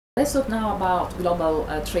Let's talk now about global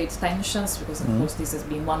trade tensions, because of course this has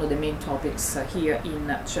been one of the main topics here in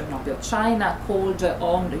Cernobbio. China called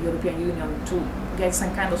on the European Union to get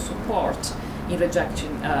some kind of support in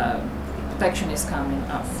rejecting protectionism coming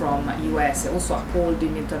from US, also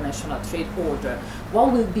upholding international trade order.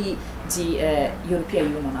 What will be the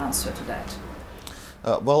European Union answer to that?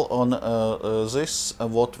 Well, on this,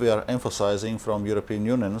 what we are emphasizing from European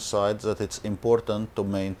Union side, that it's important to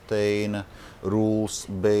maintain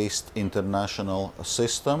rules-based international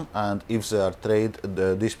system, and if there are trade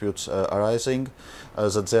disputes arising,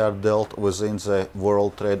 that they are dealt within the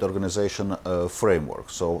World Trade Organization framework.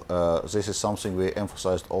 So this is something we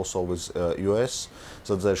emphasized also with US,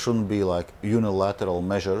 that there shouldn't be like unilateral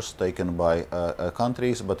measures taken by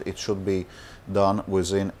countries, but it should be done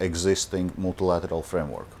within existing multilateral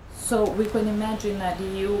framework. So we can imagine the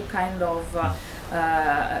EU kind of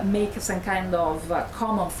make some kind of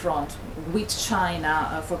common front with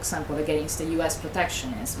China, for example, against the US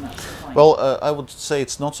protectionism. Well, I would say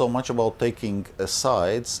it's not so much about taking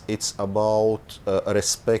sides, it's about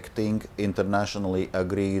respecting internationally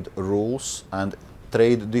agreed rules and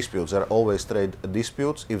trade disputes. There are always trade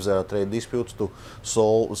disputes. If there are trade disputes, to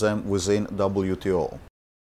solve them within WTO.